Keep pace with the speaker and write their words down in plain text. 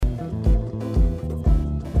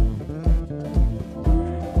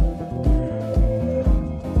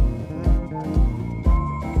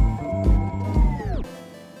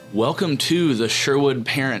Welcome to the Sherwood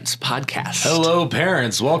Parents Podcast. Hello,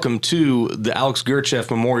 parents. Welcome to the Alex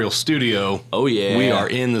Gurchev Memorial Studio. Oh, yeah. We are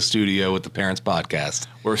in the studio with the Parents Podcast.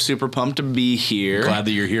 We're super pumped to be here. Glad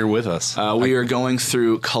that you're here with us. We are going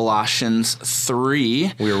through Colossians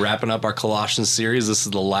 3. We are wrapping up our Colossians series. This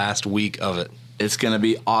is the last week of it. It's going to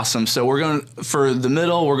be awesome. So we're going, for the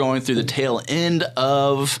middle, we're going through the tail end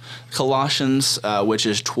of Colossians, which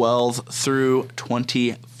is 12 through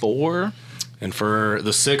 24. And for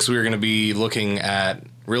the 6, we're going to be looking at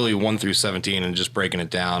really 1 through 17 and just breaking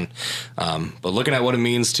it down. But looking at what it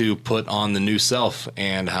means to put on the new self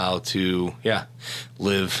and how to,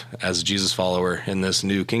 live as a Jesus follower in this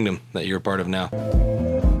new kingdom that you're a part of now.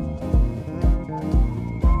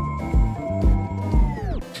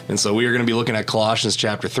 And so we are going to be looking at Colossians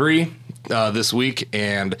chapter 3 this week,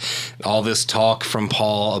 and all this talk from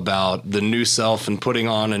Paul about the new self and putting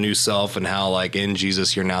on a new self, and how, like, in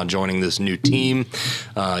Jesus, you're now joining this new team.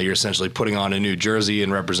 You're essentially putting on a new jersey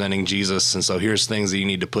and representing Jesus. And so here's things that you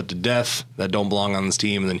need to put to death that don't belong on this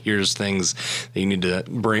team, and then here's things that you need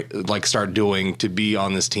to start doing to be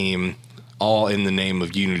on this team, all in the name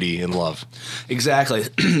of unity and love. Exactly.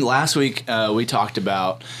 Last week, we talked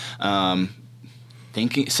about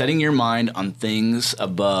setting your mind on things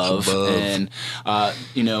above. And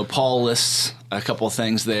Paul lists a couple of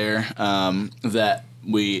things there that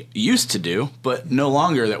we used to do, but no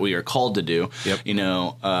longer that we are called to do.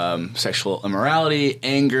 Yep. Sexual immorality,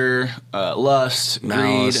 anger, lust,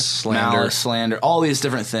 greed, slander, all these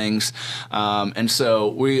different things. And so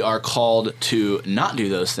we are called to not do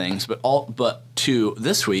those things, but to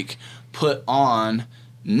this week put on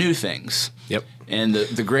new things. Yep. And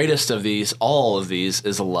the greatest of these, all of these,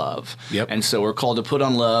 is love. Yep. And so we're called to put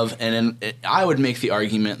on love. And I would make the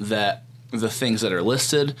argument that the things that are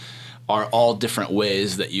listed are all different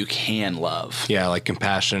ways that you can love. Yeah, like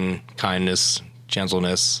compassion, kindness,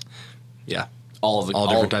 gentleness. Yeah. All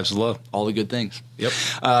different types of love. All the good things. Yep.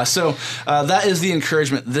 So that is the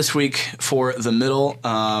encouragement this week for the middle.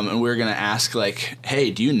 And we're going to ask,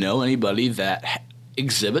 hey, do you know anybody that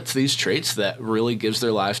exhibits these traits, that really gives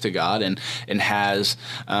their life to God and has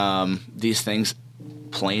these things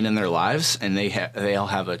plain in their lives, and they all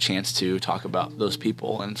have a chance to talk about those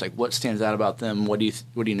people, and it's like, what stands out about them? What do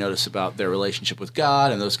you notice about their relationship with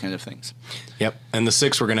God, and those kind of things? Yep. And the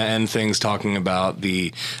 6, we're going to end things talking about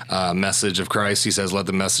the message of Christ. He says, "Let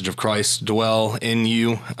the message of Christ dwell in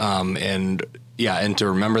you," and to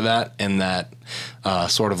remember that, and that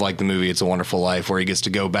sort of like the movie It's a Wonderful Life, where he gets to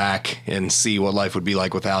go back and see what life would be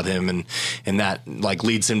like without him, and that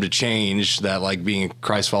leads him to change. That being a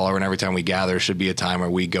Christ follower, and every time we gather should be a time where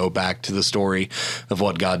we go back to the story of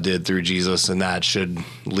what God did through Jesus, and that should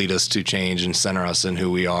lead us to change and center us in who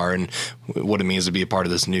we are and what it means to be a part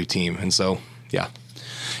of this new team. And so,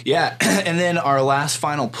 Yeah, and then our last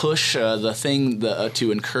final push, the thing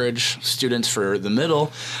to encourage students for the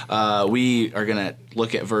middle, we are going to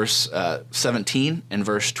look at verse 17 and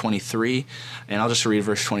verse 23, and I'll just read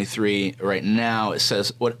verse 23 right now. It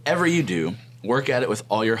says, "Whatever you do, work at it with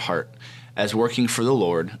all your heart, as working for the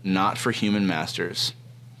Lord, not for human masters."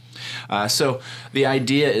 So the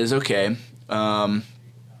idea is,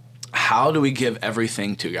 how do we give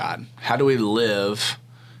everything to God? How do we live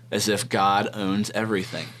as if God owns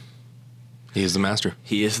everything? He is the master.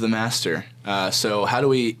 He is the master. So how do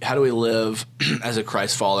we live as a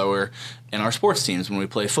Christ follower in our sports teams, when we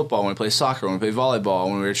play football, when we play soccer, when we play volleyball,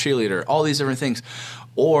 when we're a cheerleader, all these different things?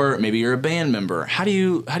 Or maybe you're a band member. How do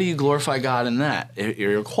you glorify God in that?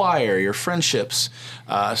 Your choir, your friendships,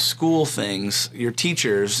 school things, your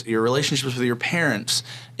teachers, your relationships with your parents,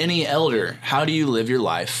 any elder. How do you live your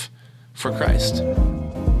life for Christ?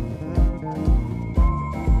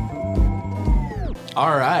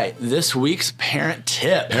 All right, this week's parent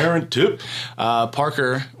tip.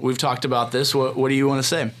 Parker, we've talked about this. What do you want to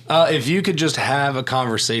say? If you could just have a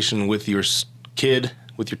conversation with your kid,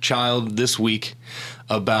 with your child this week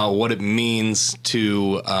about what it means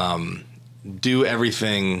to do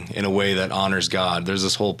everything in a way that honors God. There's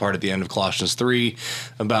this whole part at the end of Colossians 3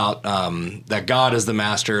 about that God is the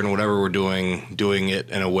master, and whatever we're doing it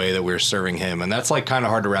in a way that we're serving him. And that's kind of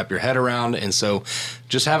hard to wrap your head around. And so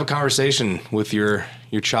just have a conversation with your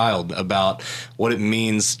child about what it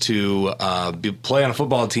means to play on a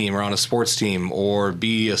football team or on a sports team, or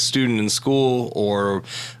be a student in school, or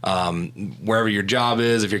wherever your job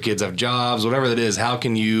is, if your kids have jobs, whatever that is. How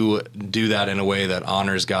can you do that in a way that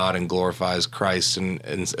honors God and glorifies Christ, and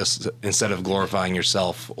instead of glorifying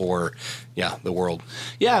yourself or the world?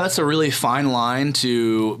 Yeah, that's a really fine line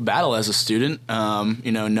to battle as a student,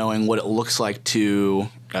 knowing what it looks like to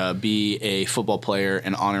be a football player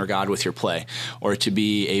and honor God with your play, or to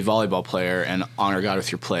be a volleyball player and honor God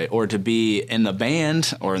with your play, or to be in the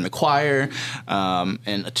band or in the choir,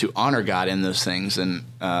 and to honor God in those things, and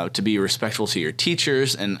to be respectful to your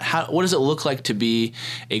teachers. And what does it look like to be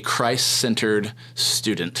a Christ-centered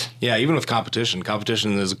student? Yeah, even with competition.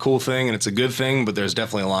 Competition is a cool thing and it's a good thing, but there's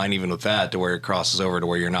definitely a line even with that to where it crosses over to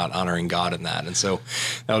where you're not honoring God in that. And so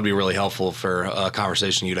that would be really helpful for a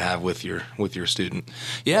conversation you to have with your student.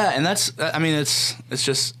 Yeah, and it's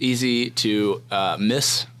just easy to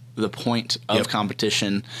miss the point of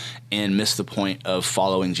competition and miss the point of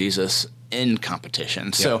following Jesus in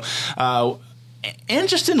competition. So, and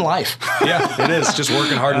just in life. Yeah, it is. Just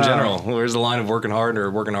working hard in general. Where's the line of working hard or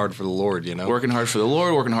working hard for the Lord, you know? Working hard for the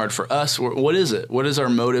Lord, working hard for us. What is it? What is our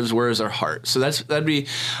motives? Where is our heart? So that'd be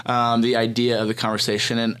the idea of the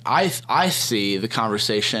conversation. And I see the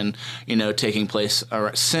conversation, taking place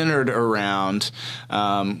centered around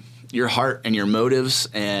your heart and your motives,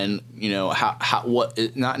 and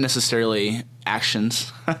not necessarily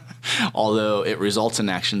actions, although it results in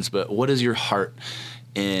actions. But what is your heart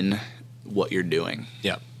in what you're doing?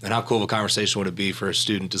 Yeah. And how cool of a conversation would it be for a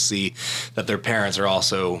student to see that their parents are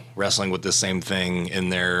also wrestling with the same thing in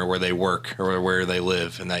where they work or where they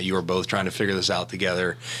live, and that you are both trying to figure this out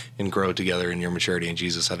together and grow together in your maturity in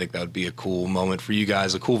Jesus. I think that would be a cool moment for you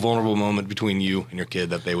guys, a cool vulnerable moment between you and your kid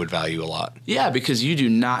that they would value a lot. Yeah, because you do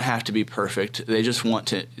not have to be perfect. They just want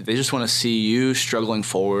to see you struggling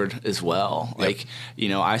forward as well. Yep.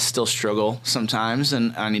 I still struggle sometimes,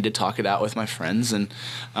 and I need to talk it out with my friends. And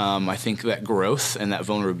I think that growth and that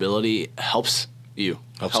vulnerability helps you.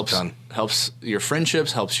 Helps your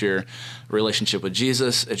friendships, helps your relationship with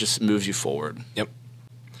Jesus. It just moves you forward. Yep.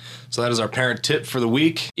 So that is our parent tip for the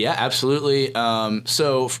week. Yeah, absolutely.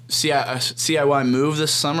 So CIY Move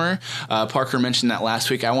this summer, Parker mentioned that last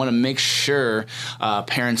week. I want to make sure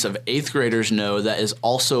parents of 8th graders know that is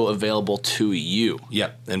also available to you.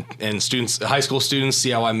 Yep. And students, high school students,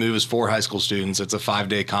 CIY Move is for high school students. It's a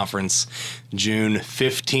 5-day conference, June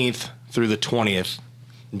 15th through the 20th.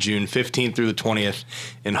 June 15th through the 20th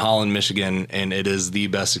in Holland, Michigan, and it is the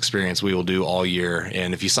best experience we will do all year.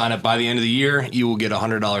 And if you sign up by the end of the year, you will get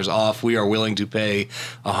 $100 off. We are willing to pay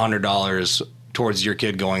 $100 towards your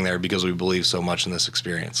kid going there because we believe so much in this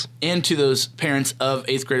experience. And to those parents of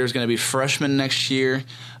 8th graders going to be freshmen next year,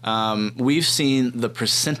 we've seen the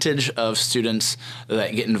percentage of students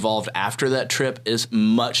that get involved after that trip is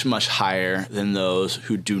much, much higher than those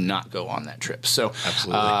who do not go on that trip. So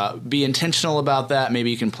be intentional about that. Maybe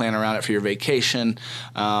you can plan around it for your vacation.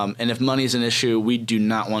 And if money is an issue, we do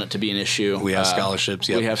not want it to be an issue. We have scholarships.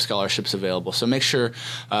 We have scholarships available. So make sure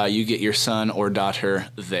you get your son or daughter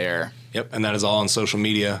there. Yep, and that is all on social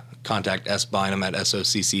media. Contact sbynum at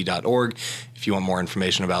socc.org if you want more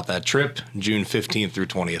information about that trip, June 15th through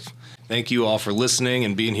 20th. Thank you all for listening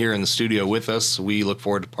and being here in the studio with us. We look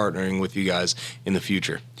forward to partnering with you guys in the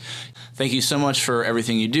future. Thank you so much for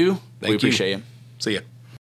everything you do. We appreciate you. See ya.